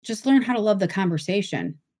just learn how to love the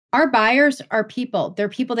conversation. Our buyers are people. They're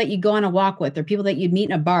people that you go on a walk with. They're people that you'd meet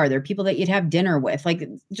in a bar. They're people that you'd have dinner with. Like,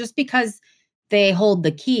 just because they hold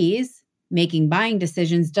the keys, making buying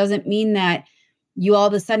decisions, doesn't mean that you all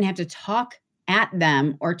of a sudden have to talk at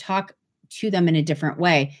them or talk to them in a different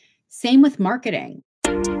way. Same with marketing.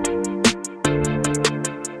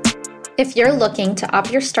 If you're looking to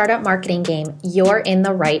up your startup marketing game, you're in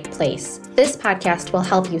the right place. This podcast will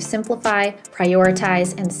help you simplify,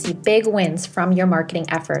 prioritize, and see big wins from your marketing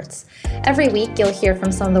efforts. Every week, you'll hear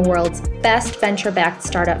from some of the world's best venture-backed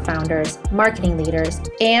startup founders, marketing leaders,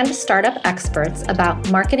 and startup experts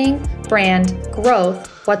about marketing, brand, growth,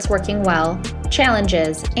 what's working well,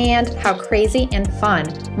 challenges, and how crazy and fun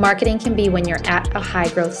marketing can be when you're at a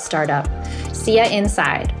high-growth startup. See ya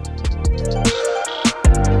inside.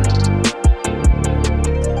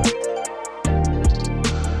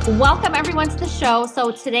 Welcome everyone to the show.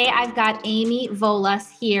 So today I've got Amy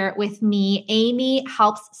Volas here with me. Amy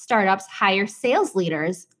helps startups hire sales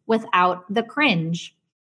leaders without the cringe.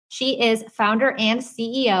 She is founder and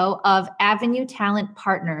CEO of Avenue Talent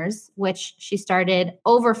Partners, which she started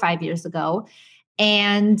over 5 years ago.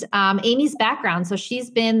 And Amy's background, so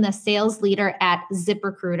she's been the sales leader at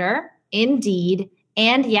ZipRecruiter, Indeed,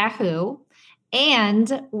 and Yahoo.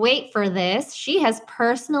 And wait for this, she has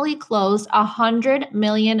personally closed $100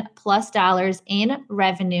 million plus in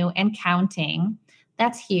revenue and counting.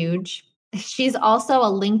 That's huge. She's also a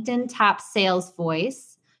LinkedIn top sales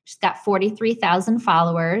voice. She's got 43,000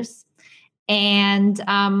 followers. And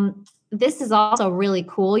this is also really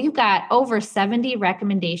cool. You've got over 70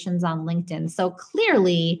 recommendations on LinkedIn. So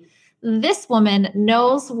clearly, this woman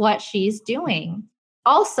knows what she's doing.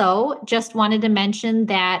 Also, just wanted to mention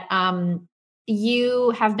that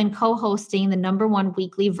you have been co-hosting the #1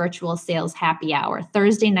 weekly virtual sales happy hour,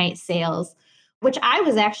 Thursday night sales, which I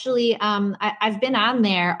was actually, I've been on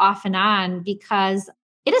there off and on because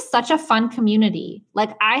it is such a fun community.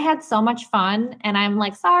 Like, I had so much fun and I'm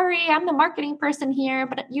like, sorry, I'm the marketing person here,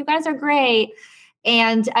 but you guys are great.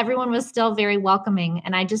 And everyone was still very welcoming.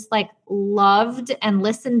 And I just loved and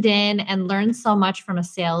listened in and learned so much from a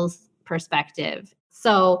sales perspective.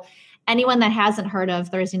 So anyone that hasn't heard of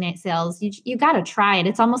Thursday Night Sales, you got to try it.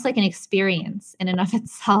 It's almost like an experience in and of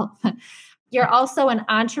itself. You're also an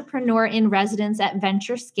entrepreneur in residence at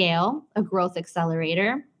Venture Scale, a growth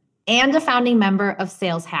accelerator, and a founding member of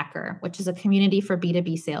Sales Hacker, which is a community for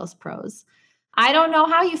B2B sales pros. I don't know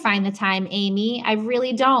how you find the time, Amy. I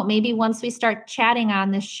really don't. Maybe once we start chatting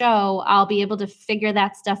on this show, I'll be able to figure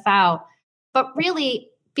that stuff out. But really,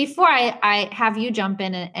 before I have you jump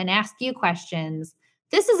in and ask you questions,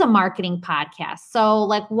 this is a marketing podcast. So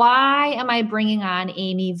why am I bringing on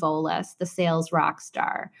Amy Volas, the sales rock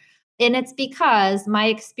star? And it's because my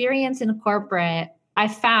experience in corporate, I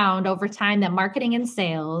found over time that marketing and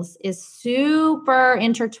sales is super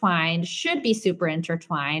intertwined, should be super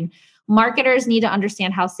intertwined. Marketers need to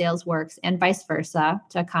understand how sales works and vice versa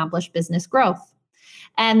to accomplish business growth.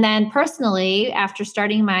 And then personally, after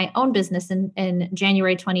starting my own business in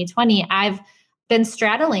January 2020, I've been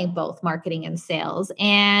straddling both marketing and sales.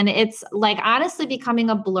 And it's honestly becoming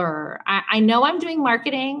a blur. I know I'm doing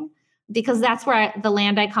marketing because that's where the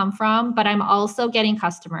land I come from, but I'm also getting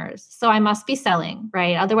customers. So I must be selling,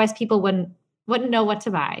 right? Otherwise people wouldn't know what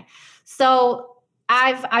to buy. So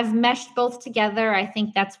I've meshed both together. I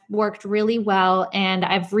think that's worked really well. And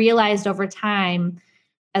I've realized over time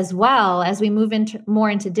as well, as we move more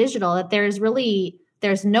into digital, that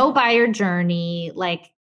there's no buyer journey.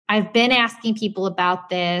 I've been asking people about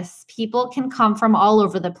this. People can come from all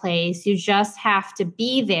over the place. You just have to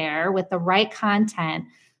be there with the right content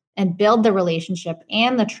and build the relationship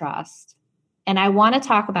and the trust. And I want to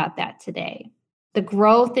talk about that today, the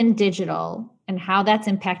growth in digital and how that's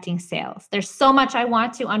impacting sales. There's so much I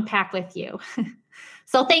want to unpack with you.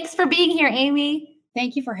 So thanks for being here, Amy.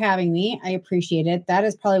 Thank you for having me. I appreciate it. That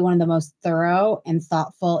is probably one of the most thorough and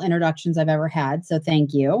thoughtful introductions I've ever had. So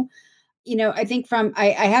thank you. I think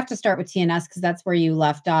I have to start with TNS because that's where you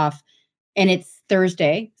left off, and it's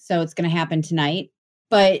Thursday, so it's going to happen tonight.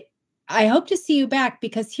 But I hope to see you back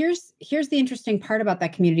because here's the interesting part about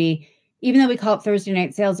that community. Even though we call it Thursday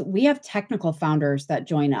Night Sales, we have technical founders that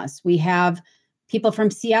join us. We have people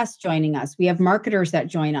from CS joining us. We have marketers that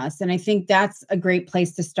join us, and I think that's a great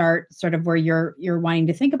place to start. Sort of where you're wanting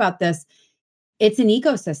to think about this. It's an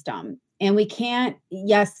ecosystem. And we can't,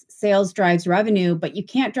 yes, sales drives revenue, but you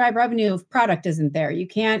can't drive revenue if product isn't there. You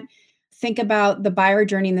can't think about the buyer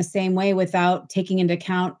journey in the same way without taking into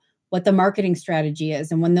account what the marketing strategy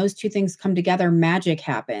is. And when those two things come together, magic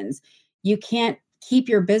happens. You can't keep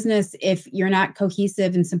your business if you're not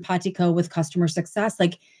cohesive and simpatico with customer success.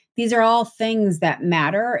 these are all things that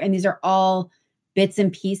matter. And these are all bits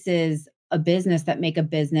and pieces of business that make a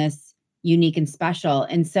business unique and special.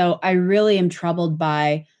 And so I really am troubled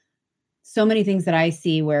by so many things that I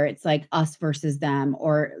see where it's like us versus them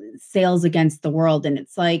or sales against the world. And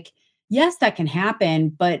it's like, yes, that can happen,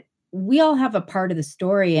 but we all have a part of the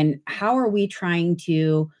story. And how are we trying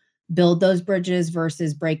to build those bridges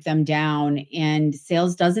versus break them down? And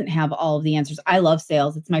sales doesn't have all of the answers. I love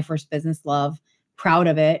sales. It's my first business love, proud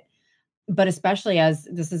of it. But especially as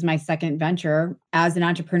this is my second venture as an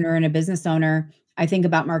entrepreneur and a business owner, I think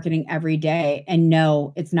about marketing every day. And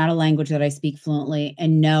no, it's not a language that I speak fluently.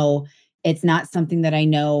 And no, it's not something that I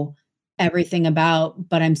know everything about,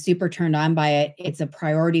 but I'm super turned on by it. It's a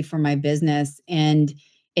priority for my business. And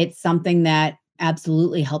it's something that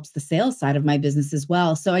absolutely helps the sales side of my business as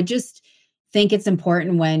well. So I just think it's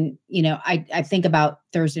important when, I think about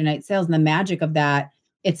Thursday night sales and the magic of that.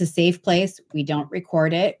 It's a safe place. We don't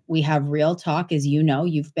record it. We have real talk, as you know,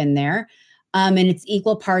 you've been there. And it's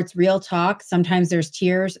equal parts real talk. Sometimes there's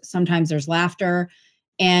tears, sometimes there's laughter,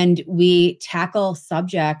 and we tackle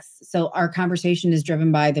subjects. So our conversation is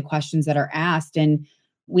driven by the questions that are asked. And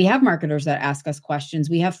we have marketers that ask us questions.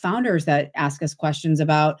 We have founders that ask us questions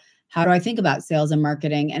about how do I think about sales and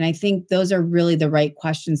marketing? And I think those are really the right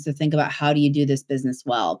questions to think about how do you do this business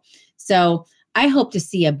well. So I hope to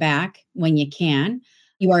see you back when you can.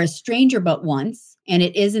 You are a stranger but once, and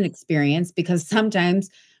it is an experience because sometimes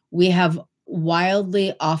we have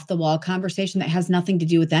wildly off the wall conversation that has nothing to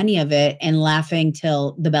do with any of it and laughing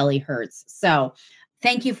till the belly hurts. So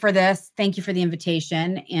thank you for this. Thank you for the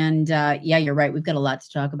invitation. And yeah, you're right. We've got a lot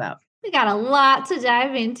to talk about. We got a lot to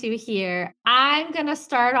dive into here. I'm going to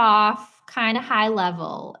start off kind of high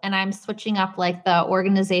level, and I'm switching up like the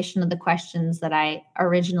organization of the questions that I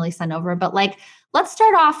originally sent over. But like, let's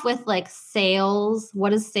start off with like sales. What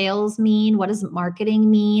does sales mean? What does marketing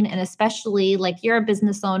mean? And especially like you're a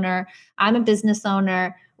business owner, I'm a business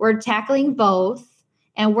owner. We're tackling both.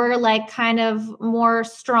 And we're like kind of more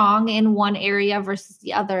strong in one area versus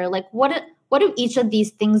the other. Like what do each of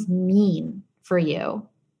these things mean for you?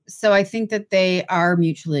 So I think that they are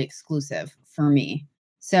mutually exclusive for me.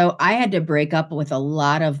 So I had to break up with a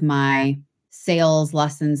lot of my sales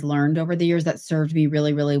lessons learned over the years that served me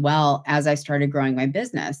really, really well as I started growing my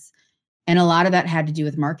business. And a lot of that had to do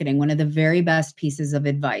with marketing. One of the very best pieces of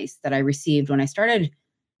advice that I received when I started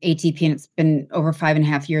ATP, and it's been over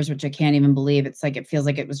 5.5 years, which I can't even believe. It's like, it feels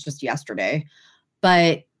like it was just yesterday.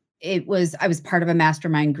 But I was part of a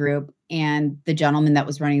mastermind group, and the gentleman that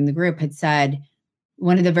was running the group had said,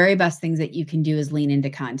 one of the very best things that you can do is lean into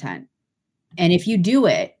content. And if you do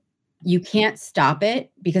it, you can't stop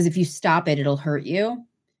it, because if you stop it, it'll hurt you.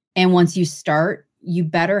 And once you start, you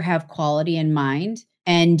better have quality in mind,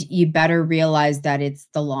 and you better realize that it's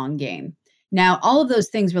the long game. Now, all of those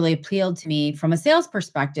things really appealed to me from a sales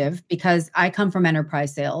perspective because I come from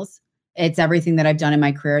enterprise sales. It's everything that I've done in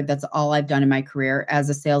my career. That's all I've done in my career as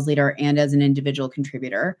a sales leader and as an individual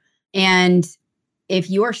contributor. And if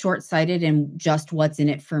you are short-sighted in just what's in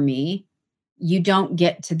it for me, you don't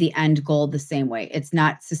get to the end goal the same way. It's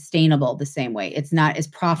not sustainable the same way. It's not as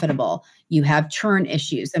profitable. You have churn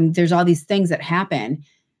issues. And there's all these things that happen.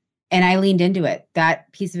 And I leaned into it. That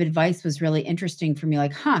piece of advice was really interesting for me.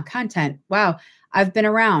 Like, content. Wow. I've been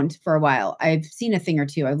around for a while. I've seen a thing or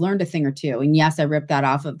two. I've learned a thing or two. And yes, I ripped that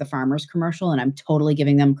off of the Farmers commercial, and I'm totally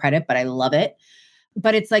giving them credit, but I love it.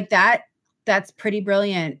 But it's like that's pretty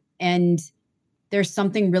brilliant. And there's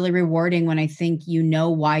something really rewarding when I think you know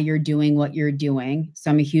why you're doing what you're doing.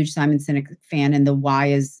 So I'm a huge Simon Sinek fan, and the why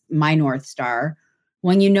is my North Star.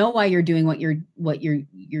 When you know why you're doing what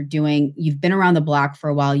you're doing, you've been around the block for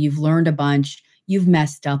a while, you've learned a bunch, you've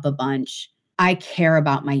messed up a bunch. I care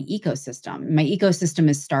about my ecosystem. My ecosystem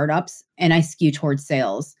is startups, and I skew towards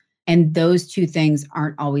sales. And those two things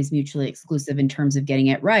aren't always mutually exclusive in terms of getting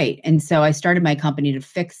it right. And so I started my company to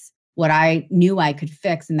fix what I knew I could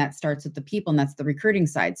fix. And that starts with the people, and that's the recruiting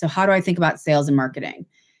side. So how do I think about sales and marketing?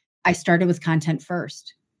 I started with content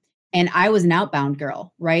first. And I was an outbound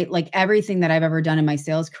girl, right? Like everything that I've ever done in my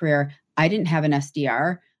sales career, I didn't have an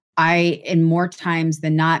SDR. In more times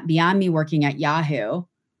than not, beyond me working at Yahoo,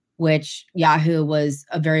 which Yahoo was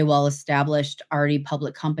a very well-established, already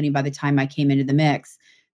public company by the time I came into the mix,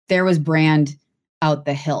 there was brand out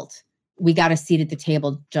the hilt. We got a seat at the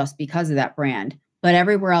table just because of that brand. But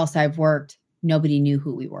everywhere else I've worked, nobody knew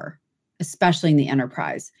who we were, especially in the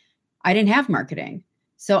enterprise. I didn't have marketing.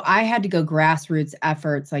 So I had to go grassroots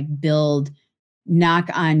efforts, like build, knock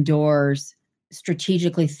on doors,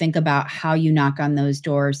 strategically think about how you knock on those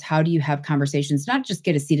doors. How do you have conversations, not just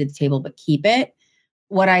get a seat at the table, but keep it.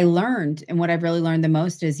 What I learned, and what I've really learned the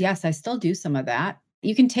most is, yes, I still do some of that.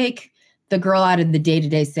 You can take the girl out of the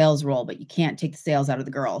day-to-day sales role, but you can't take the sales out of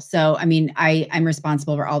the girl. So, I mean, I'm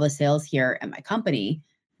responsible for all the sales here at my company,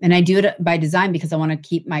 and I do it by design because I want to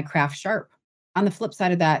keep my craft sharp. On the flip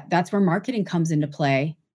side of that, that's where marketing comes into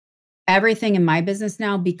play. Everything in my business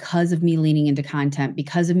now, because of me leaning into content,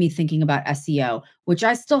 because of me thinking about SEO, which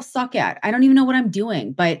I still suck at. I don't even know what I'm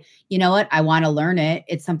doing, but you know what? I want to learn it.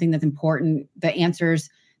 It's something that's important. The answers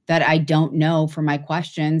that I don't know for my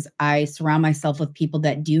questions, I surround myself with people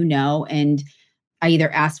that do know, and I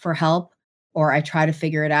either ask for help or I try to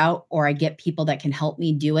figure it out, or I get people that can help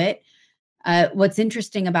me do it. What's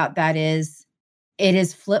interesting about that is it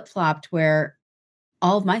is flip-flopped where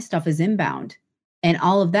all of my stuff is inbound. And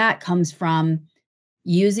all of that comes from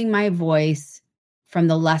using my voice from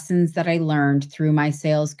the lessons that I learned through my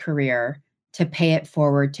sales career to pay it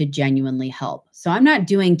forward to genuinely help. So I'm not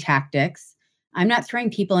doing tactics. I'm not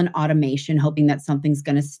throwing people in automation, hoping that something's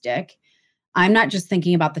going to stick. I'm not just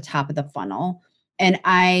thinking about the top of the funnel. And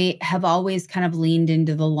I have always kind of leaned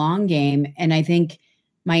into the long game. And I think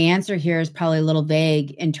my answer here is probably a little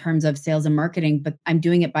vague in terms of sales and marketing, but I'm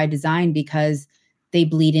doing it by design because they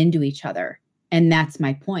bleed into each other. And that's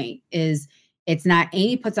my point, is it's not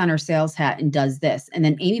Amy puts on her sales hat and does this, and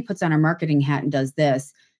then Amy puts on her marketing hat and does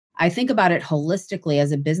this. I think about it holistically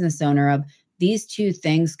as a business owner of these two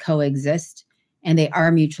things coexist and they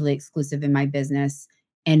are mutually exclusive in my business.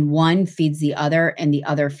 And one feeds the other and the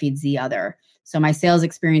other feeds the other. So my sales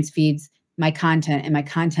experience feeds my content and my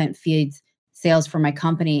content feeds sales for my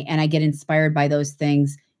company. And I get inspired by those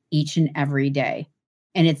things each and every day.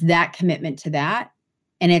 And it's that commitment to that.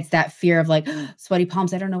 And it's that fear of like, sweaty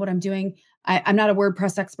palms, I don't know what I'm doing. I'm not a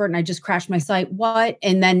WordPress expert and I just crashed my site. What?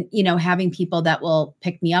 And then, having people that will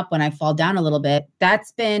pick me up when I fall down a little bit,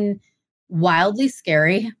 that's been wildly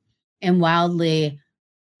scary and wildly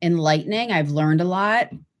enlightening. I've learned a lot.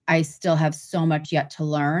 I still have so much yet to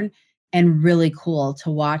learn, and really cool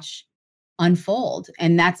to watch unfold.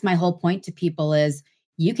 And that's my whole point to people is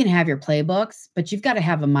you can have your playbooks, but you've got to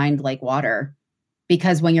have a mind like water,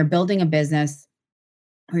 because when you're building a business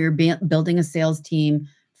or you're building a sales team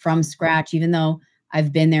from scratch, even though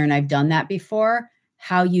I've been there and I've done that before,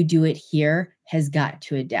 how you do it here has got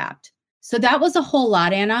to adapt. So that was a whole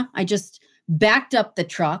lot, Anna. I just backed up the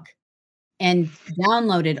truck and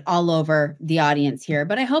downloaded all over the audience here,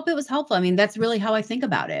 but I hope it was helpful. I mean, that's really how I think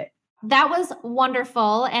about it. That was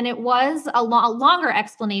wonderful. And it was a longer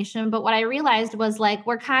explanation. But what I realized was like,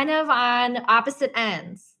 we're kind of on opposite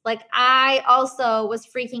ends. Like I also was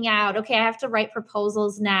freaking out. Okay, I have to write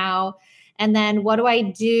proposals now. And then what do I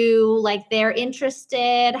do? Like they're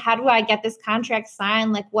interested. How do I get this contract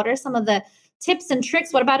signed? Like what are some of the tips and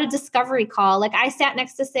tricks? What about a discovery call? Like I sat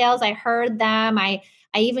next to sales. I heard them. I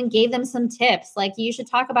even gave them some tips. Like you should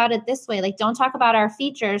talk about it this way. Like don't talk about our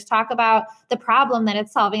features, talk about the problem that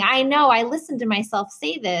it's solving. I know I listened to myself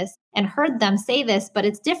say this and heard them say this, but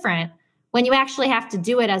it's different when you actually have to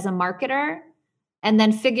do it as a marketer and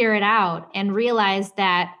then figure it out and realize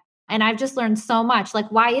that. And I've just learned so much.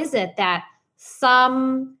 Like, why is it that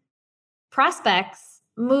some prospects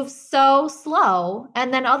move so slow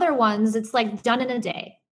and then other ones, it's like done in a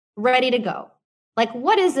day, ready to go? Like,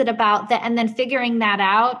 what is it about that? And then figuring that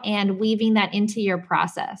out and weaving that into your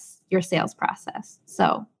process, your sales process.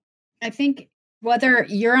 So I think whether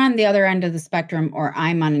you're on the other end of the spectrum or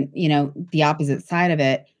I'm on, the opposite side of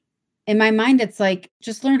it, in my mind, it's like,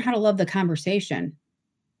 just learn how to love the conversation.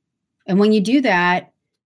 And when you do that,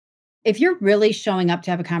 if you're really showing up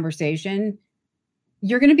to have a conversation,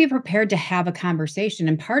 you're going to be prepared to have a conversation.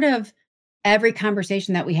 And part of every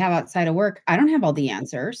conversation that we have outside of work, I don't have all the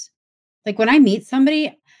answers. Like when I meet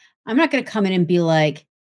somebody, I'm not going to come in and be like,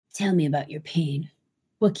 tell me about your pain.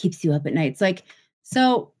 What keeps you up at night? It's like,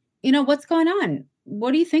 so, what's going on?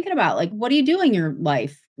 What are you thinking about? Like, what do you do in your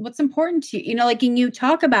life? What's important to you? And you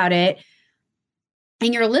talk about it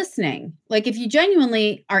and you're listening. Like if you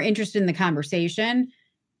genuinely are interested in the conversation,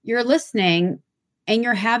 you're listening and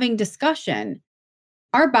you're having discussion.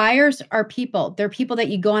 Our buyers are people. They're people that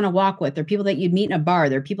you go on a walk with. They're people that you'd meet in a bar.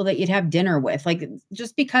 They're people that you'd have dinner with. Like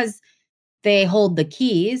just because they hold the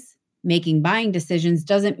keys, making buying decisions,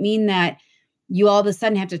 doesn't mean that you all of a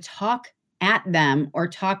sudden have to talk at them or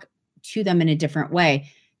talk to them in a different way.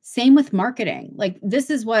 Same with marketing. Like this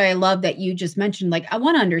is what I love that you just mentioned. Like I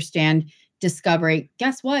want to understand discovery.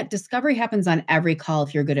 Guess what? Discovery happens on every call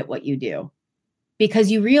if you're good at what you do, because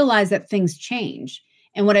you realize that things change.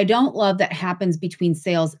 And what I don't love that happens between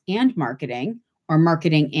sales and marketing, or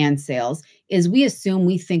marketing and sales, is we assume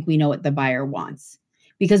we think we know what the buyer wants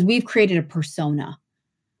because we've created a persona.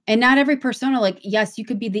 And not every persona, like, yes, you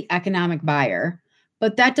could be the economic buyer,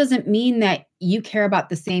 But that doesn't mean that you care about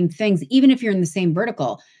the same things, even if you're in the same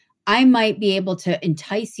vertical. I might be able to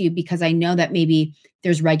entice you because I know that maybe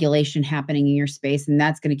there's regulation happening in your space and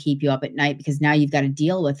that's going to keep you up at night because now you've got to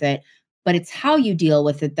deal with it. But it's how you deal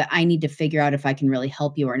with it that I need to figure out if I can really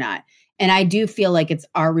help you or not. And I do feel like it's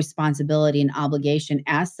our responsibility and obligation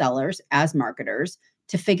as sellers, as marketers,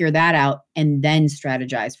 to figure that out and then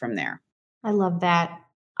strategize from there. I love that.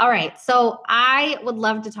 All right. So I would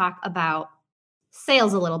love to talk about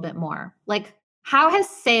sales a little bit more. Like, how has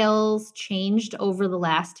sales changed over the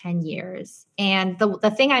last 10 years? And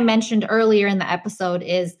the thing I mentioned earlier in the episode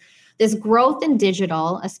is this growth in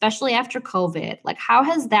digital, especially after COVID. Like, how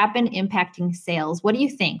has that been impacting sales? What do you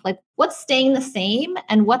think? Like, what's staying the same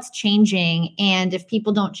and what's changing? And if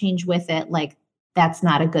people don't change with it, like, that's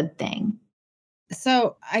not a good thing.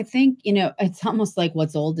 So I think, it's almost like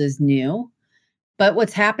what's old is new. But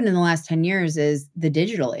what's happened in the last 10 years is the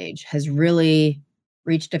digital age has really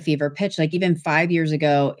reached a fever pitch. Like even 5 years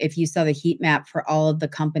ago, if you saw the heat map for all of the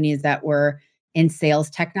companies that were in sales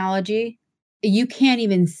technology, you can't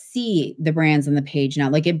even see the brands on the page now.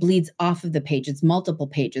 Like it bleeds off of the page. It's multiple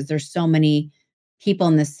pages. There's so many people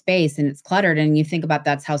in this space and it's cluttered. And you think about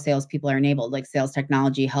that's how salespeople are enabled. Like sales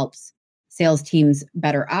technology helps sales teams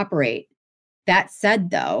better operate. That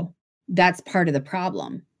said, though, that's part of the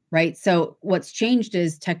problem, right? So what's changed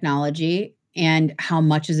is technology and how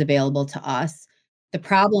much is available to us. The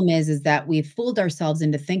problem is that we've fooled ourselves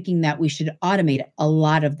into thinking that we should automate a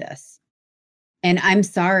lot of this. And I'm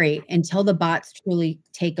sorry, until the bots truly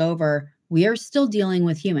take over, we are still dealing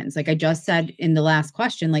with humans. Like I just said in the last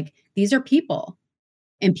question, like these are people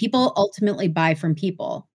and people ultimately buy from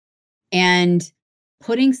people. And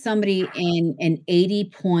putting somebody in an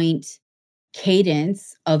 80-point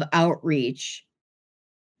cadence of outreach.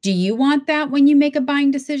 Do you want that when you make a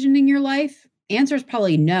buying decision in your life? Answer is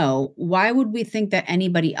probably no. Why would we think that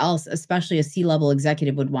anybody else, especially a C-level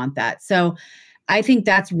executive, would want that? So I think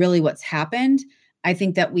that's really what's happened. I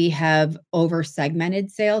think that we have over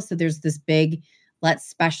segmented sales. So there's this big, let's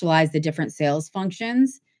specialize the different sales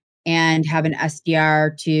functions and have an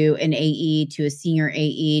SDR to an AE to a senior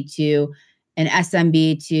AE to an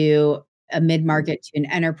SMB to a mid-market to an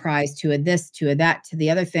enterprise to a this to a that to the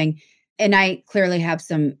other thing. And I clearly have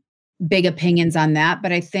some big opinions on that,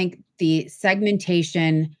 but I think the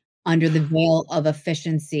segmentation under the veil of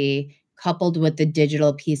efficiency coupled with the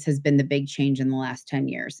digital piece has been the big change in the last 10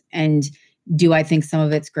 years. And do I think some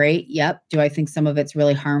of it's great? Yep. Do I think some of it's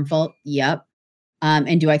really harmful? Yep.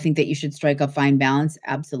 And do I think that you should strike a fine balance?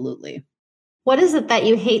 Absolutely. What is it that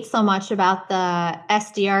you hate so much about the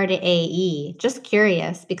SDR to AE? Just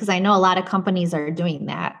curious, because I know a lot of companies are doing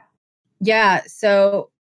that. Yeah.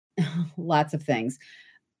 So lots of things.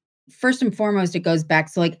 First and foremost, it goes back.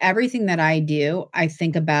 So like everything that I do, I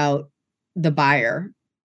think about the buyer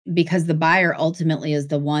because the buyer ultimately is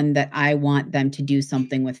the one that I want them to do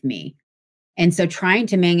something with me. And so trying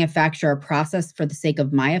to manufacture a process for the sake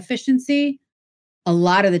of my efficiency, a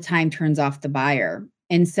lot of the time turns off the buyer.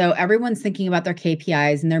 And so everyone's thinking about their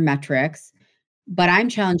KPIs and their metrics, but I'm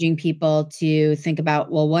challenging people to think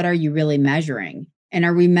about, well, what are you really measuring? And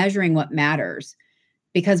are we measuring what matters?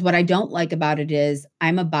 Because what I don't like about it is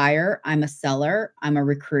I'm a buyer, I'm a seller, I'm a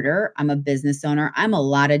recruiter, I'm a business owner, I'm a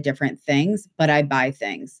lot of different things, but I buy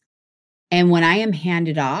things. And when I am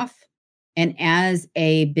handed off, and as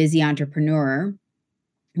a busy entrepreneur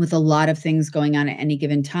with a lot of things going on at any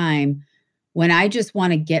given time, when I just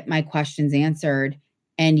want to get my questions answered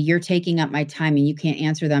and you're taking up my time and you can't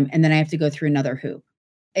answer them, and then I have to go through another hoop.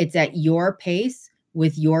 It's at your pace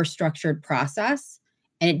with your structured process,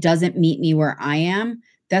 and it doesn't meet me where I am.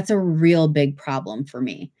 That's a real big problem for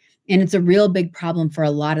me. And it's a real big problem for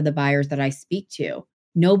a lot of the buyers that I speak to.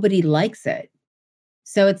 Nobody likes it.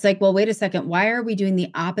 So it's like, well, wait a second. Why are we doing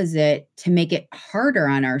the opposite to make it harder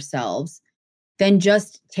on ourselves than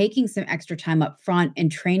just taking some extra time up front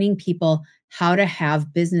and training people how to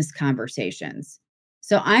have business conversations?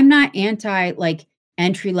 So I'm not anti like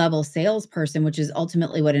entry level salesperson, which is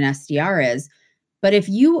ultimately what an SDR is. But if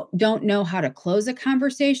you don't know how to close a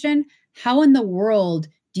conversation, how in the world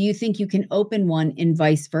do you think you can open one and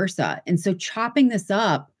vice versa? And so chopping this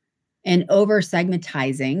up and over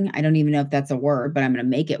segmentizing, I don't even know if that's a word, but I'm going to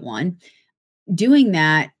make it one. Doing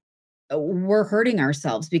that, we're hurting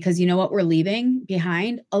ourselves because you know what we're leaving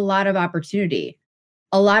behind? A lot of opportunity,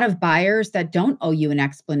 a lot of buyers that don't owe you an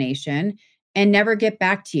explanation and never get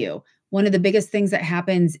back to you. One of the biggest things that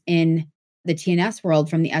happens in the TNS world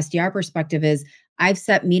from the SDR perspective is I've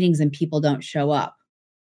set meetings and people don't show up.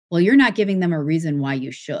 Well, you're not giving them a reason why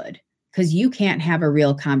you should, because you can't have a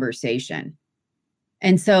real conversation.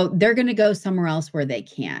 And so they're going to go somewhere else where they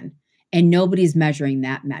can. and nobody's measuring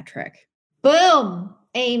that metric. Boom,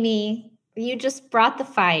 Amy, you just brought the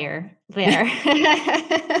fire there.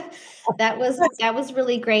 That was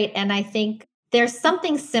really great. And I think there's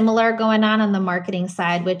something similar going on the marketing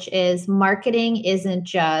side, which is marketing isn't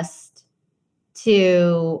just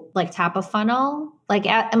to like top of funnel. Like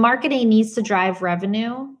marketing needs to drive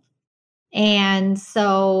revenue. And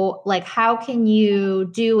so, like, how can you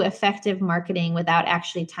do effective marketing without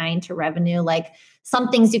actually tying to revenue? Like, some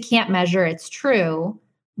things you can't measure, it's true.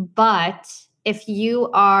 But if you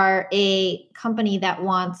are a company that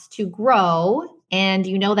wants to grow and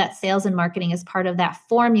you know that sales and marketing is part of that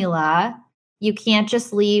formula, you can't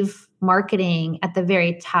just leave marketing at the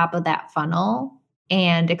very top of that funnel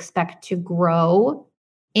and expect to grow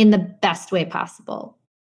in the best way possible.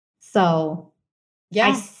 So,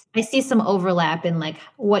 Yeah. I see some overlap in like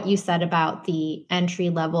what you said about the entry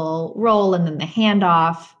level role and then the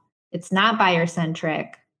handoff. It's not buyer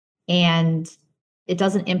centric and it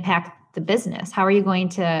doesn't impact the business.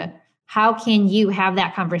 How can you have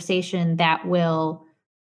that conversation that will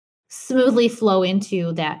smoothly flow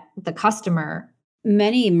into the customer?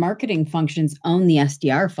 Many marketing functions own the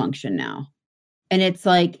SDR function now. And it's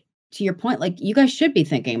like, to your point, like you guys should be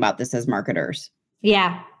thinking about this as marketers.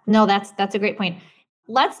 Yeah, no, that's a great point.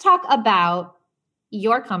 Let's talk about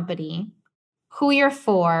your company, who you're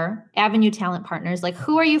for, Avenue Talent Partners. Like,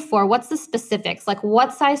 who are you for? What's the specifics? Like,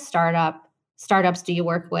 what size startups do you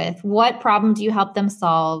work with? What problem do you help them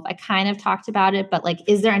solve? I kind of talked about it, but like,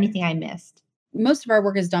 is there anything I missed? Most of our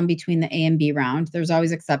work is done between the A and B round. There's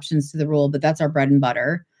always exceptions to the rule, but that's our bread and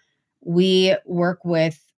butter. We work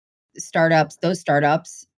with those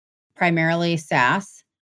startups, primarily SaaS.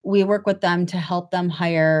 We work with them to help them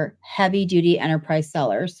hire heavy duty enterprise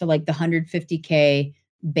sellers. So like the 150K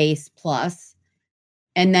base plus,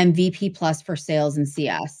 and then VP plus for sales and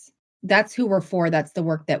CS. That's who we're for. That's the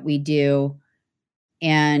work that we do.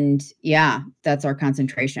 And yeah, that's our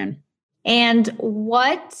concentration. And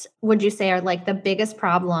what would you say are like the biggest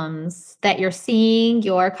problems that you're seeing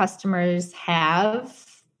your customers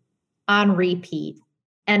have on repeat?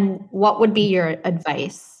 And what would be your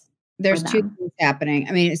advice? There's two things happening.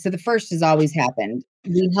 I mean, so the first has always happened.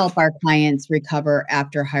 We help our clients recover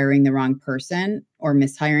after hiring the wrong person or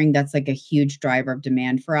mishiring. That's like a huge driver of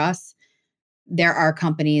demand for us. There are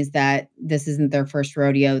companies that this isn't their first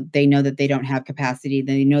rodeo. They know that they don't have capacity.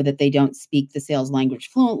 They know that they don't speak the sales language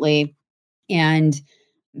fluently, and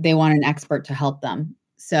they want an expert to help them.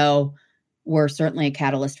 So we're certainly a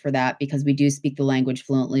catalyst for that because we do speak the language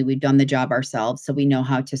fluently. We've done the job ourselves, so we know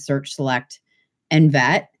how to search, select, and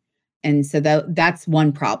vet. And so that's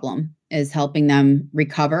one problem, is helping them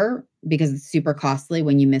recover, because it's super costly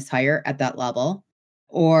when you mishire at that level.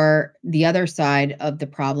 Or the other side of the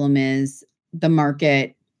problem is the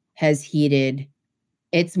market has heated.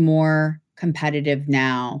 It's more competitive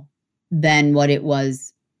now than what it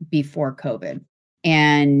was before COVID.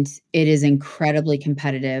 And it is incredibly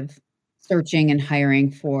competitive searching and hiring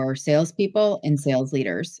for salespeople and sales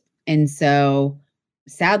leaders. And so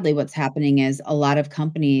sadly, what's happening is a lot of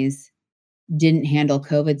companies didn't handle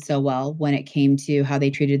COVID so well when it came to how they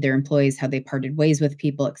treated their employees, how they parted ways with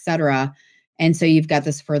people, et cetera. And so you've got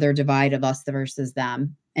this further divide of us versus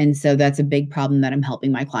them. And so that's a big problem that I'm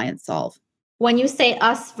helping my clients solve. When you say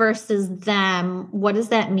us versus them, what does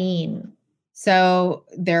that mean? So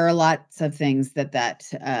there are lots of things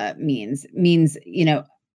that means. Means,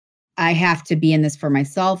 I have to be in this for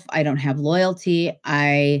myself. I don't have loyalty.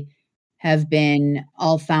 I have been,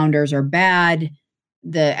 all founders are bad.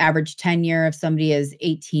 The average tenure of somebody is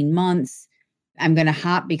 18 months. I'm going to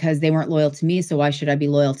hop because they weren't loyal to me. So why should I be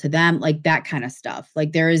loyal to them? Like that kind of stuff.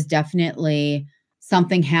 Like there is definitely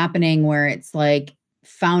something happening where it's like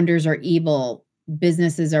founders are evil,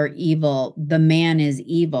 businesses are evil, the man is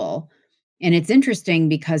evil. And it's interesting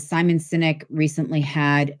because Simon Sinek recently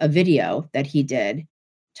had a video that he did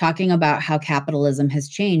talking about how capitalism has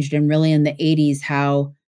changed, and really in the 80s,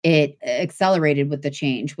 how it accelerated with the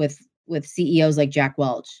change with CEOs like Jack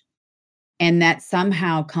Welch. And that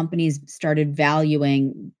somehow companies started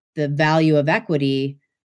valuing the value of equity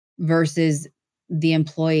versus the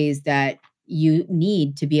employees that you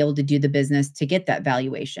need to be able to do the business to get that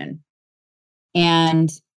valuation. And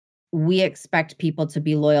we expect people to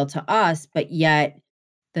be loyal to us, but yet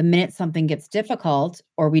the minute something gets difficult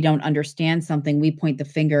or we don't understand something, we point the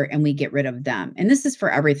finger and we get rid of them. And this is for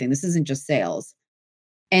everything. This isn't just sales.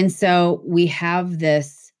 And so we have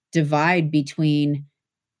this divide between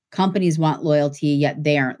companies want loyalty, yet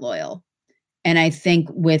they aren't loyal. And I think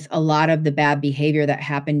with a lot of the bad behavior that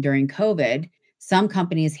happened during COVID, some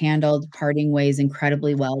companies handled parting ways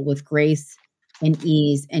incredibly well with grace and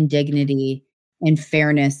ease and dignity and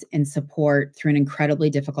fairness and support through an incredibly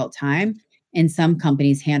difficult time. And some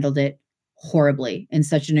companies handled it horribly in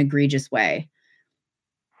such an egregious way.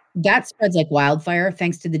 That spreads like wildfire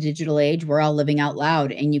thanks to the digital age. We're all living out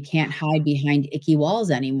loud and you can't hide behind icky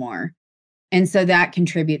walls anymore. And so that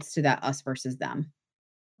contributes to that us versus them.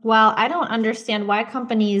 Well, I don't understand why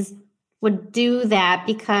companies would do that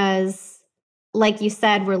because, like you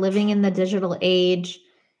said, we're living in the digital age.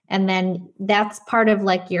 And then that's part of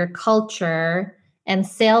like your culture. And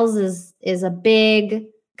sales is a big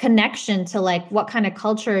connection to like what kind of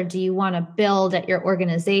culture do you want to build at your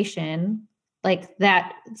organization? Like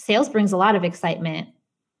that sales brings a lot of excitement,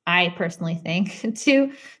 I personally think,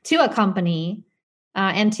 to a company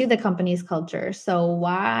and to the company's culture. So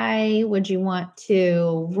why would you want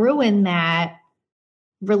to ruin that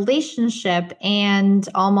relationship and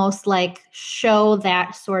almost like show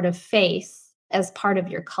that sort of face as part of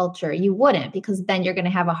your culture? You wouldn't, because then you're going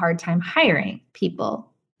to have a hard time hiring people.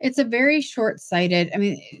 It's a very short-sighted. I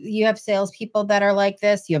mean, you have salespeople that are like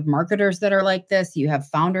this. You have marketers that are like this. You have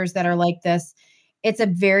founders that are like this. It's a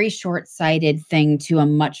very short-sighted thing to a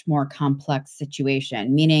much more complex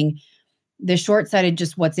situation, meaning the short-sighted,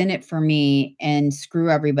 just what's in it for me and screw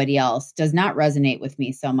everybody else, does not resonate with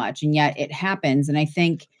me so much. And yet it happens. And I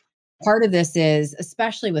think part of this is,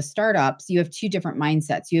 especially with startups, you have two different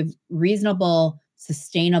mindsets. You have reasonable,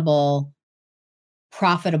 sustainable,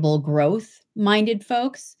 profitable growth minded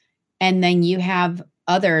folks. And then you have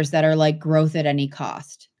others that are like growth at any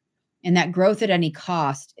cost. And that growth at any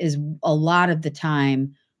cost is a lot of the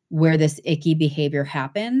time where this icky behavior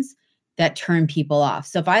happens that turn people off.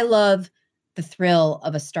 So if I love the thrill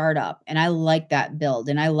of a startup and I like that build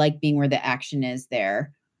and I like being where the action is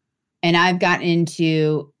there, and I've gotten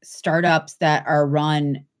into startups that are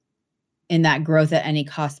run in that growth at any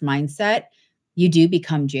cost mindset, you do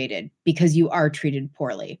become jaded because you are treated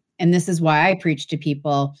poorly. And this is why I preach to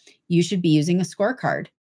people, you should be using a scorecard.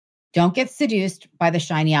 Don't get seduced by the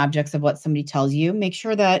shiny objects of what somebody tells you. Make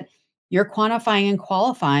sure that you're quantifying and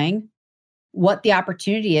qualifying what the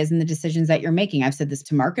opportunity is in the decisions that you're making. I've said this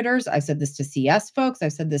to marketers. I've said this to CS folks.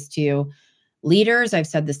 I've said this to leaders. I've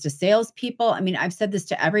said this to salespeople. I mean, I've said this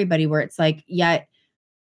to everybody where it's like, yet,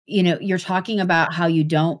 you're talking about how you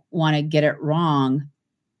don't want to get it wrong.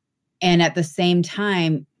 And at the same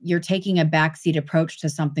time, you're taking a backseat approach to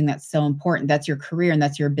something that's so important. That's your career and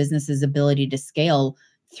that's your business's ability to scale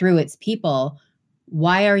through its people.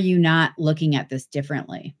 Why are you not looking at this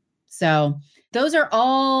differently? So those are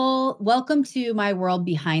all, welcome to my world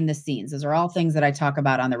behind the scenes. Those are all things that I talk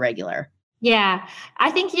about on the regular. Yeah, I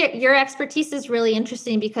think your expertise is really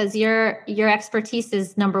interesting because your expertise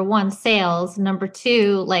is number one, sales, number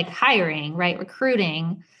two, like hiring, right?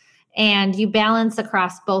 Recruiting. And you balance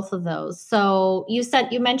across both of those. So you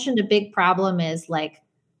mentioned a big problem is like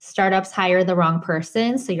startups hire the wrong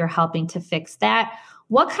person. So you're helping to fix that.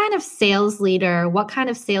 What kind of sales leader, what kind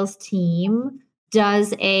of sales team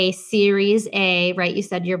does a Series A, right? You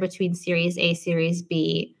said you're between Series A, Series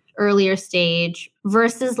B, earlier stage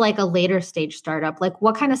versus like a later stage startup. Like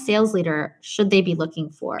what kind of sales leader should they be looking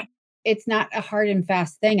for? It's not a hard and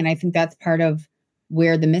fast thing. And I think that's part of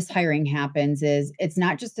where the mishiring happens is it's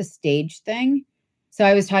not just a stage thing. So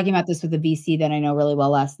I was talking about this with a VC that I know really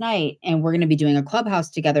well last night, and we're going to be doing a clubhouse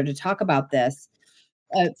together to talk about this.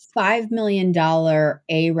 A $5 million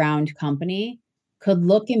A round company could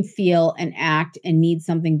look and feel and act and need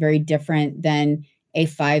something very different than a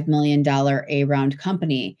 $5 million A round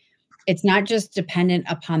company. It's not just dependent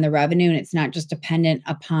upon the revenue and it's not just dependent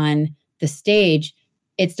upon the stage.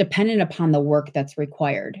 It's dependent upon the work that's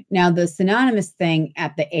required. Now, the synonymous thing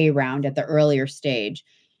at the A round, at the earlier stage,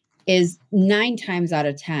 is 9 times out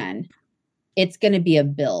of 10, it's going to be a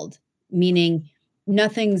build, meaning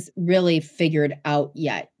nothing's really figured out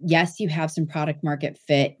yet. Yes, you have some product market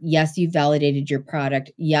fit. Yes, you validated your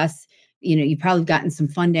product. Yes, you've probably gotten some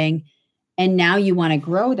funding. And now you want to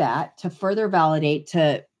grow that to further validate,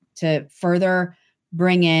 to further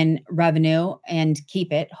bring in revenue and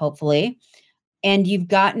keep it, hopefully. And you've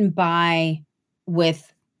gotten by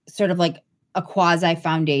with sort of like a quasi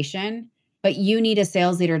foundation, but you need a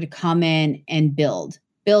sales leader to come in and build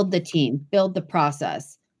the team, build the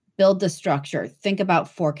process, build the structure, think about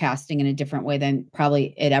forecasting in a different way than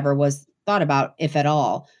probably it ever was thought about, if at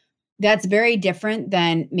all. That's very different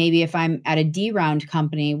than maybe if I'm at a D round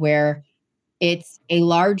company where it's a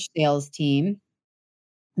large sales team.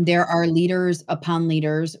 There are leaders upon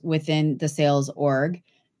leaders within the sales org.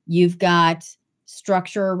 You've got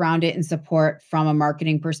structure around it and support from a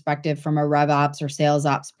marketing perspective, from a rev ops or sales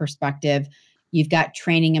ops perspective. You've got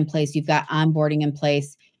training in place. You've got onboarding in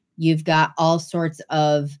place. You've got all sorts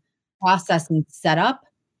of process and setup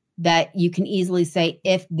that you can easily say,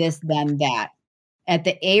 if this, then that. At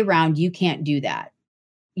the A round, you can't do that.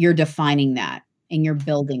 You're defining that and you're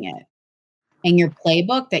building it. And your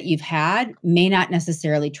playbook that you've had may not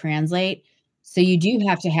necessarily translate. So you do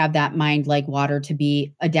have to have that mind like water to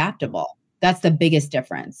be adaptable. That's the biggest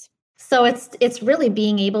difference. So it's really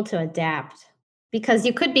being able to adapt, because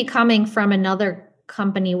you could be coming from another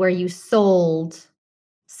company where you sold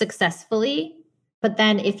successfully, but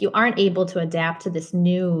then if you aren't able to adapt to this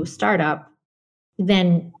new startup,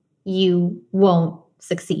 then you won't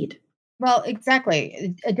succeed. Well,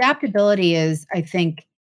 exactly. Adaptability is, I think,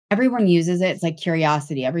 everyone uses it. It's like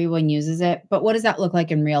curiosity. Everyone uses it. But what does that look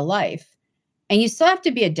like in real life? And you still have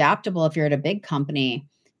to be adaptable if you're at a big company.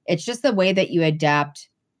 It's just the way that you adapt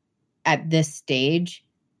at this stage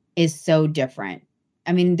is so different.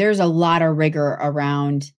 I mean, there's a lot of rigor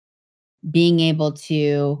around being able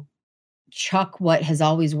to chuck what has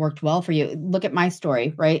always worked well for you. Look at my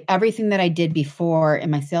story, right? Everything that I did before in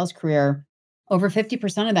my sales career, over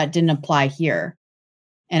 50% of that didn't apply here.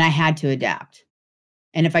 And I had to adapt.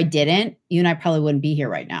 And if I didn't, you and I probably wouldn't be here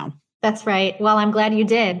right now. That's right. Well, I'm glad you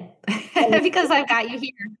did because I've got you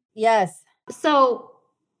here. Yes. So,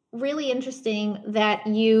 really interesting that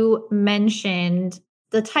you mentioned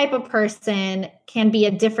the type of person can be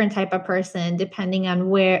a different type of person depending on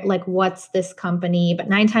where, like, what's this company, but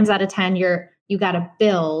 9 times out of 10 you got to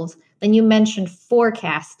build. Then you mentioned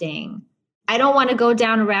forecasting. I don't want to go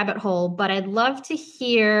down a rabbit hole, but I'd love to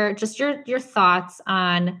hear just your thoughts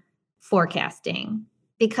on forecasting,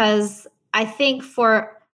 because I think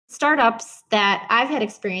for startups that I've had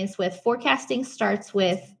experience with, forecasting starts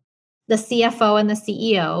with the CFO and the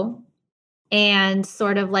CEO, and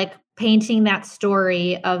sort of like painting that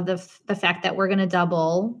story of the fact that we're going to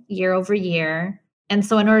double year over year. And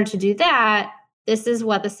so in order to do that, this is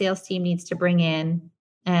what the sales team needs to bring in,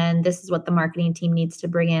 and this is what the marketing team needs to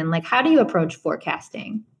bring in. Like, how do you approach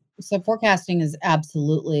forecasting? So forecasting is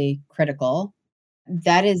absolutely critical.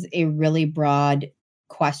 That is a really broad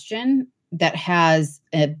question that has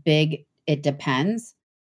a big, it depends.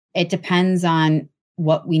 It depends on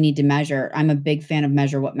what we need to measure. I'm a big fan of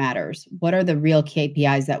measure what matters. What are the real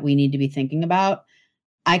KPIs that we need to be thinking about?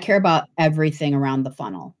 I care about everything around the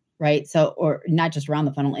funnel, right? So, or not just around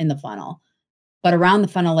the funnel, in the funnel, but around the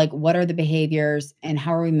funnel, like what are the behaviors and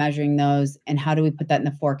how are we measuring those and how do we put that in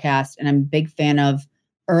the forecast? And I'm a big fan of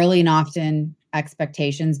early and often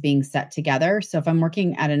expectations being set together. So if I'm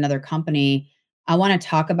working at another company, I want to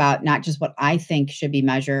talk about not just what I think should be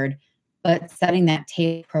measured, but setting that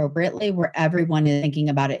table appropriately where everyone is thinking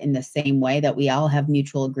about it in the same way, that we all have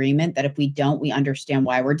mutual agreement, that if we don't, we understand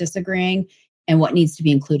why we're disagreeing and what needs to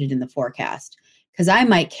be included in the forecast. Because I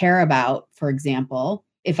might care about, for example,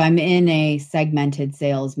 if I'm in a segmented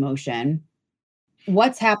sales motion,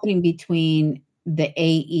 what's happening between the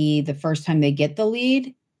AE the first time they get the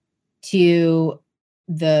lead to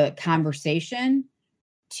the conversation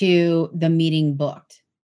to the meeting booked.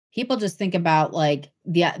 People just think about like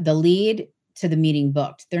the lead to the meeting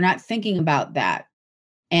booked. They're not thinking about that.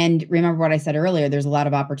 And remember what I said earlier, there's a lot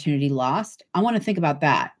of opportunity lost. I want to think about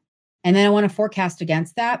that. And then I want to forecast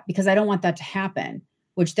against that because I don't want that to happen,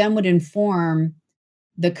 which then would inform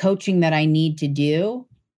the coaching that I need to do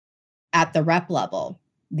at the rep level,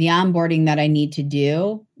 the onboarding that I need to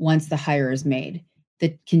do once the hire is made,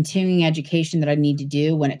 the continuing education that I need to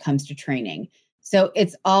do when it comes to training. So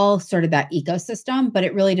it's all sort of that ecosystem, but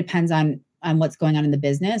it really depends on what's going on in the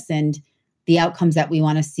business and the outcomes that we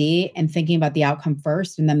want to see, and thinking about the outcome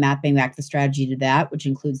first and then mapping back the strategy to that, which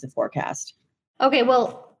includes the forecast. Okay,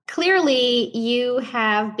 well, clearly you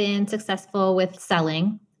have been successful with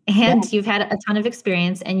selling, and you've had a ton of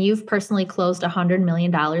experience, and you've personally closed $100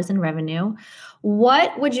 million in revenue.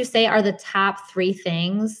 What would you say are the top 3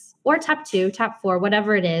 things, or top 2, top 4,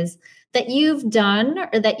 whatever it is, that you've done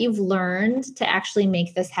or that you've learned to actually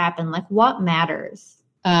make this happen? Like, what matters?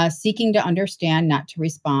 Seeking to understand, not to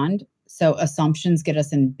respond. So assumptions get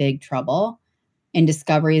us in big trouble. And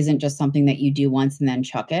discovery isn't just something that you do once and then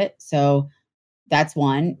chuck it. So that's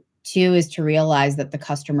 1. 2 is to realize that the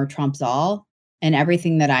customer trumps all, and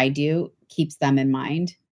everything that I do keeps them in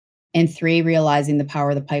mind. And 3, realizing the power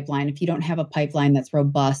of the pipeline. If you don't have a pipeline that's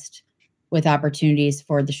robust with opportunities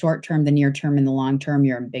for the short term, the near term, and the long term,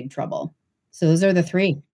 you're in big trouble. So those are the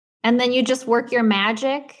 3. And then you just work your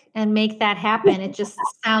magic and make that happen. It just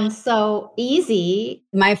sounds so easy.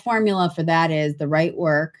 My formula for that is the right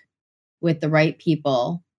work with the right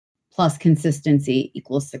people plus consistency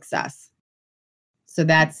equals success. So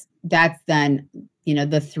that's then,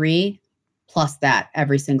 the 3 plus that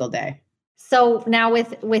every single day. So now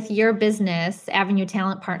with your business, Avenue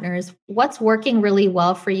Talent Partners, what's working really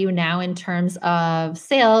well for you now in terms of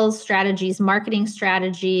sales strategies, marketing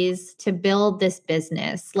strategies to build this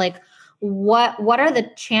business? Like what are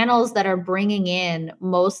the channels that are bringing in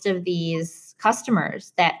most of these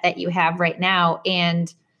customers that you have right now?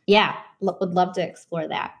 And yeah, would love to explore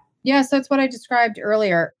that. Yeah, so it's what I described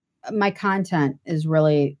earlier. My content is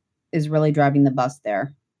really driving the bus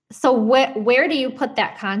there. So where do you put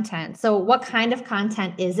that content? So what kind of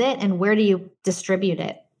content is it and where do you distribute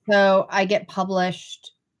it? So I get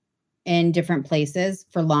published in different places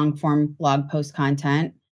for long form blog post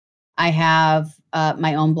content. I have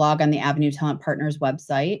my own blog on the Avenue Talent Partners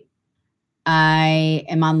website. I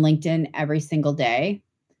am on LinkedIn every single day.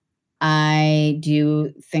 I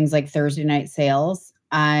do things like Thursday night sales.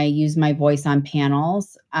 I use my voice on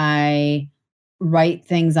panels. I write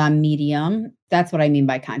things on Medium. That's what I mean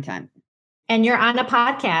by content. And you're on a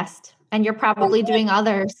podcast and you're probably doing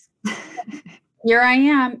others. Here I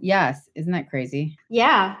am. Yes. Isn't that crazy?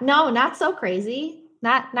 Yeah. No, not so crazy.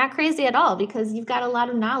 Not crazy at all because you've got a lot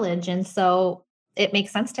of knowledge. And so it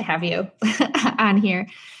makes sense to have you on here.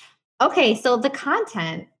 Okay. So the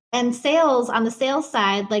content and sales on the sales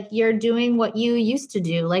side, like you're doing what you used to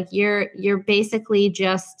do. Like you're basically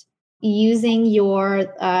just using your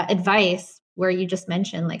advice where you just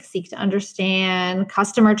mentioned like seek to understand,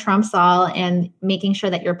 customer trumps all, and making sure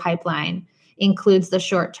that your pipeline includes the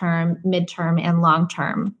short term, midterm, and long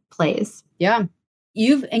term plays. Yeah.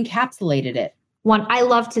 You've encapsulated it. One, I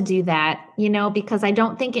love to do that, because I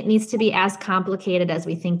don't think it needs to be as complicated as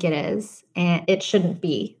we think it is, and it shouldn't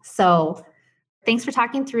be. So thanks for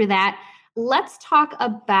talking through that. Let's talk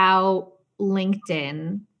about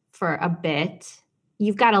LinkedIn for a bit.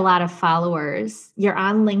 You've got a lot of followers. You're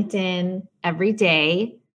on LinkedIn every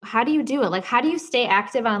day. How do you do it? Like, how do you stay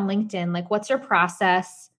active on LinkedIn? Like, what's your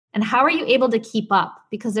process? And how are you able to keep up?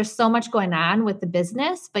 Because there's so much going on with the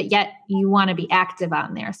business, but yet you want to be active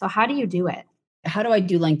on there. So how do you do it? How do I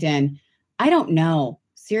do LinkedIn? I don't know.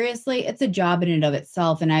 Seriously, it's a job in and of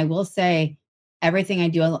itself. And I will say everything I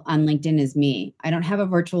do on LinkedIn is me. I don't have a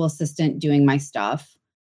virtual assistant doing my stuff.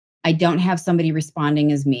 I don't have somebody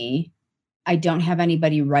responding as me. I don't have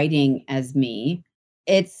anybody writing as me.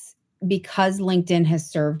 It's because LinkedIn has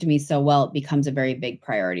served me so well, it becomes a very big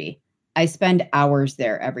priority. I spend hours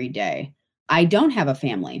there every day. I don't have a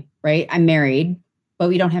family, right? I'm married, but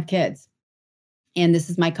we don't have kids. And this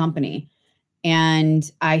is my company.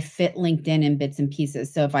 And I fit LinkedIn in bits and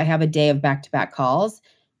pieces. So if I have a day of back-to-back calls,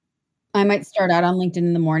 I might start out on LinkedIn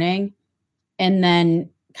in the morning and then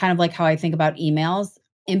kind of like how I think about emails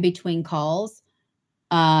in between calls,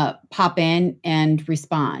 pop in and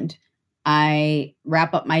respond. I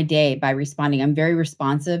wrap up my day by responding. I'm very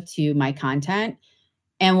responsive to my content.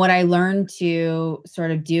 And what I learned to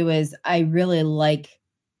sort of do is I really like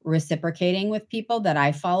reciprocating with people that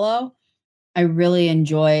I follow. I really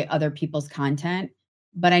enjoy other people's content,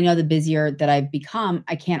 but I know the busier that I've become,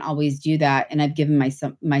 I can't always do that. And I've given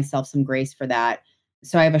myself some grace for that.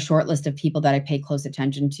 So I have a short list of people that I pay close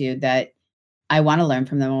attention to that I want to learn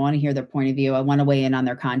from them. I want to hear their point of view. I want to weigh in on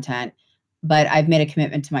their content. But I've made a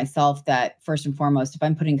commitment to myself that first and foremost, if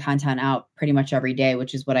I'm putting content out pretty much every day,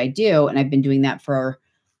 which is what I do, and I've been doing that for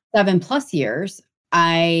 7+ years,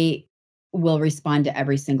 I will respond to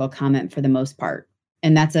every single comment for the most part.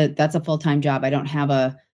 And that's a full-time job. I don't have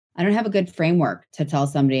a good framework to tell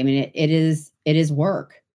somebody. I mean, it is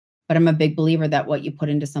work, but I'm a big believer that what you put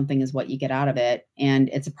into something is what you get out of it. And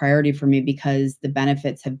it's a priority for me because the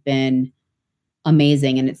benefits have been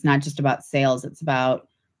amazing. And it's not just about sales. It's about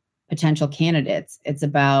potential candidates. It's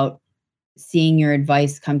about seeing your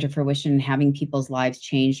advice come to fruition and having people's lives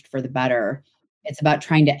changed for the better. It's about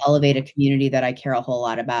trying to elevate a community that I care a whole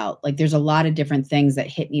lot about. Like there's a lot of different things that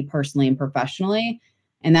hit me personally and professionally.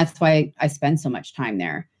 And that's why I spend so much time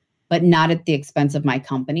there, but not at the expense of my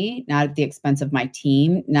company, not at the expense of my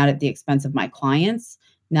team, not at the expense of my clients,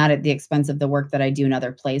 not at the expense of the work that I do in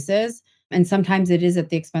other places. And sometimes it is at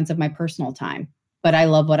the expense of my personal time, but I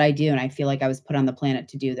love what I do. And I feel like I was put on the planet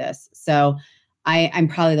to do this. So I'm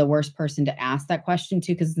probably the worst person to ask that question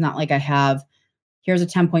to, because it's not like I have, here's a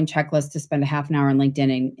 10-point checklist to spend a half an hour on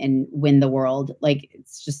LinkedIn and win the world. Like,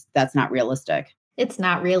 it's just, that's not realistic. It's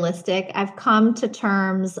not realistic. I've come to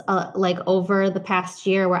terms like over the past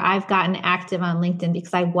year where I've gotten active on LinkedIn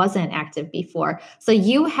because I wasn't active before. So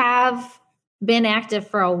you have been active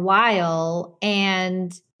for a while,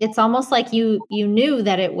 and it's almost like you knew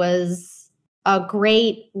that it was a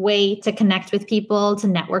great way to connect with people, to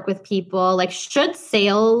network with people. Like, should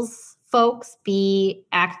sales folks be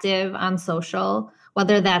active on social,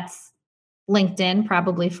 whether that's LinkedIn,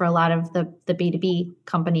 probably for a lot of the B2B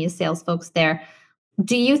companies, sales folks there.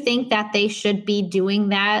 Do you think that they should be doing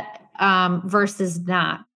that versus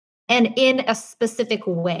not? And in a specific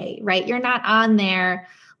way, right? You're not on there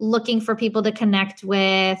looking for people to connect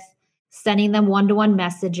with, sending them one-to-one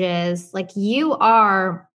messages. Like, you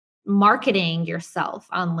are marketing yourself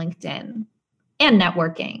on LinkedIn and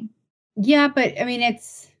networking. Yeah, but I mean,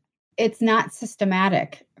 it's not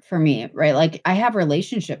systematic for me, right? Like, I have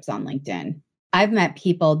relationships on LinkedIn. I've met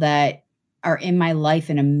people that are in my life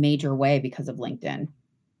in a major way because of LinkedIn.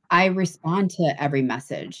 I respond to every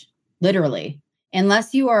message, literally.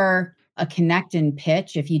 Unless you are a connect and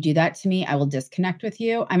pitch, if you do that to me, I will disconnect with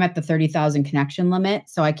you. I'm at the 30,000 connection limit,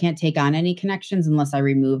 so I can't take on any connections unless I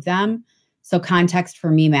remove them. So context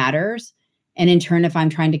for me matters. And in turn, if I'm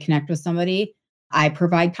trying to connect with somebody, I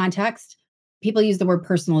provide context. People use the word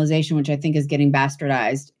personalization, which I think is getting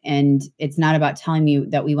bastardized. And it's not about telling me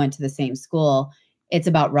that we went to the same school. It's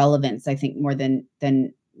about relevance, I think, more than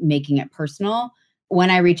making it personal. When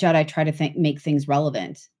I reach out, I try to make things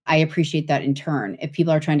relevant. I appreciate that in turn. If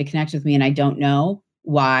people are trying to connect with me and I don't know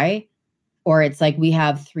why, or it's like we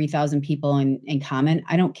have 3,000 people in common,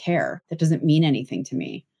 I don't care. That doesn't mean anything to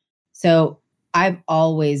me. So I've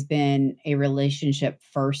always been a relationship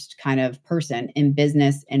first kind of person in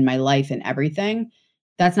business, in my life, and everything.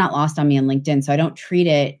 That's not lost on me on LinkedIn. So I don't treat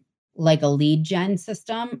it like a lead gen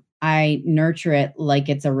system. I nurture it like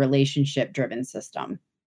it's a relationship driven system.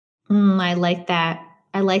 I like that.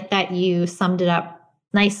 I like that you summed it up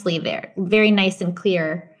nicely there. Very nice and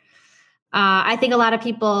clear. I think a lot of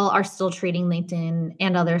people are still treating LinkedIn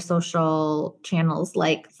and other social channels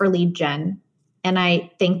like for lead gen. And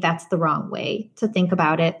I think that's the wrong way to think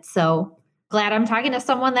about it. So glad I'm talking to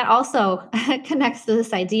someone that also connects to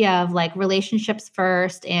this idea of like relationships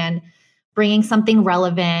first and bringing something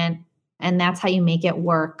relevant. And that's how you make it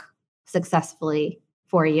work successfully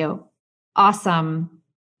for you. Awesome.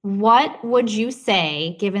 What would you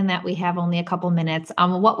say, given that we have only a couple minutes,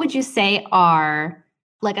 what would you say are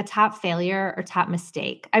like a top failure or top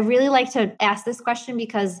mistake? I really like to ask this question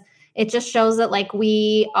because it just shows that like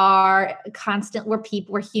we are constant, we're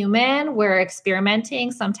human, we're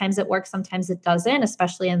experimenting. Sometimes it works, sometimes it doesn't,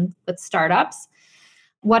 especially with startups.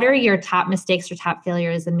 What are your top mistakes or top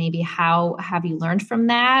failures, and maybe how have you learned from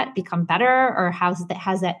that, become better, or has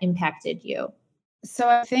that impacted you? So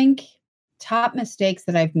I think top mistakes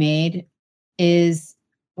that I've made is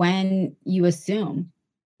when you assume,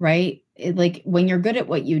 right? Like when you're good at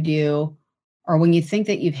what you do, or when you think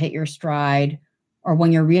that you've hit your stride, or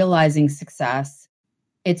when you're realizing success,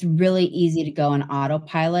 it's really easy to go on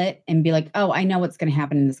autopilot and be like, oh, I know what's going to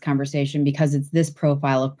happen in this conversation because it's this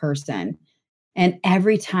profile of person. And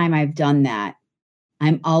every time I've done that,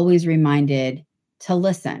 I'm always reminded to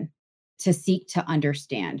listen, to seek to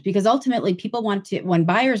understand, because ultimately people want to, when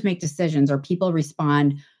buyers make decisions or people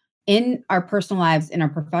respond in our personal lives, in our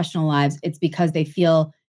professional lives, it's because they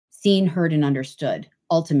feel seen, heard, and understood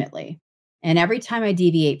ultimately. And every time I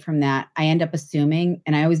deviate from that, I end up assuming,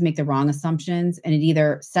 and I always make the wrong assumptions. And it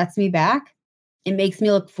either sets me back, it makes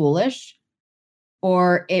me look foolish,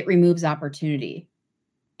 or it removes opportunity.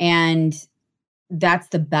 And that's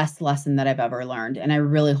the best lesson that I've ever learned. And I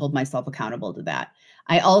really hold myself accountable to that.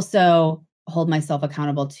 I also hold myself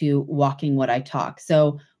accountable to walking what I talk.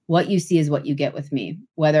 So what you see is what you get with me,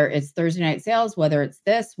 whether it's Thursday night sales, whether it's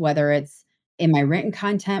this, whether it's in my written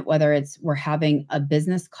content, whether it's we're having a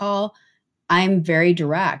business call. I'm very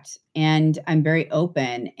direct and I'm very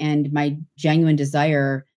open. And my genuine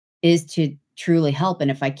desire is to truly help.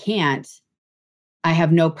 And if I can't, I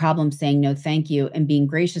have no problem saying no, thank you, and being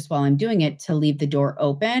gracious while I'm doing it to leave the door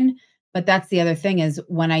open. But that's the other thing is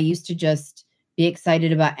when I used to just be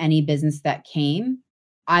excited about any business that came,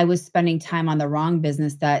 I was spending time on the wrong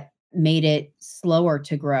business that made it slower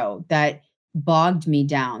to grow, that bogged me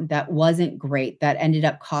down, that wasn't great, that ended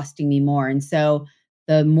up costing me more. And so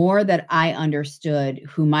the more that I understood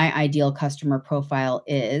who my ideal customer profile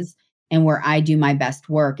is and where I do my best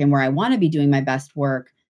work and where I want to be doing my best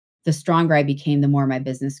work, the stronger I became, the more my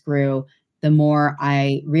business grew, the more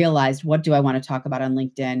I realized, what do I want to talk about on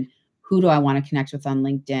LinkedIn? Who do I want to connect with on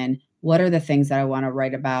LinkedIn? What are the things that I want to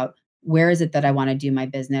write about? Where is it that I want to do my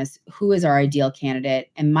business? Who is our ideal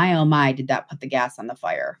candidate? And my, oh my, did that put the gas on the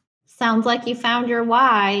fire? Sounds like you found your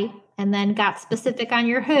why and then got specific on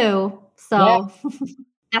your who. Yeah. So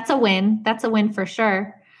that's a win. That's a win for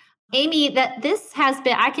sure. Amy, that this has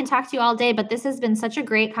been, I can talk to you all day, but this has been such a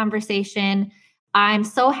great conversation. I'm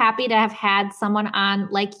so happy to have had someone on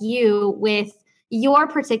like you with your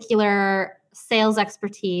particular sales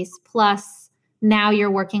expertise. Plus, now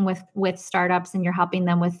you're working with startups and you're helping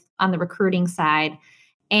them with on the recruiting side.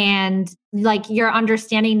 and like your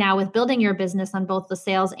understanding now with building your business on both the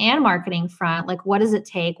sales and marketing front. Like, what does it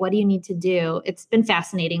take? What do you need to do? It's been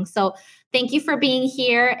fascinating. So thank you for being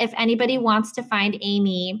here. If anybody wants to find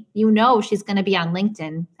Amy, she's going to be on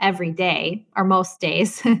LinkedIn every day or most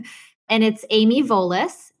days. And it's Amy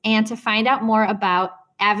Volas. And to find out more about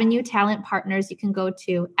Avenue Talent Partners, you can go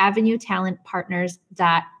to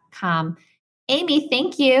avenuetalentpartners.com. Amy,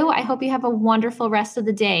 thank you. I hope you have a wonderful rest of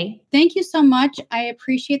the day. Thank you so much. I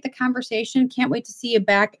appreciate the conversation. Can't wait to see you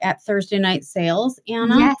back at Thursday Night Sales,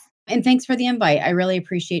 Anna. Yes. And thanks for the invite. I really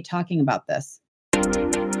appreciate talking about this.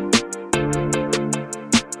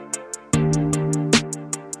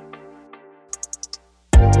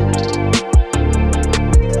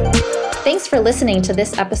 Thanks for listening to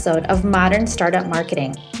this episode of Modern Startup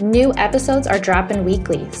Marketing. New episodes are dropping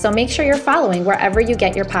weekly, so make sure you're following wherever you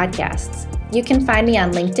get your podcasts. You can find me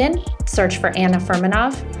on LinkedIn, search for Anna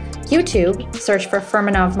Furmanov, YouTube, search for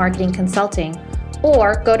Furmanov Marketing Consulting,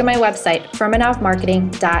 or go to my website,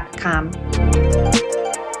 furmanovmarketing.com.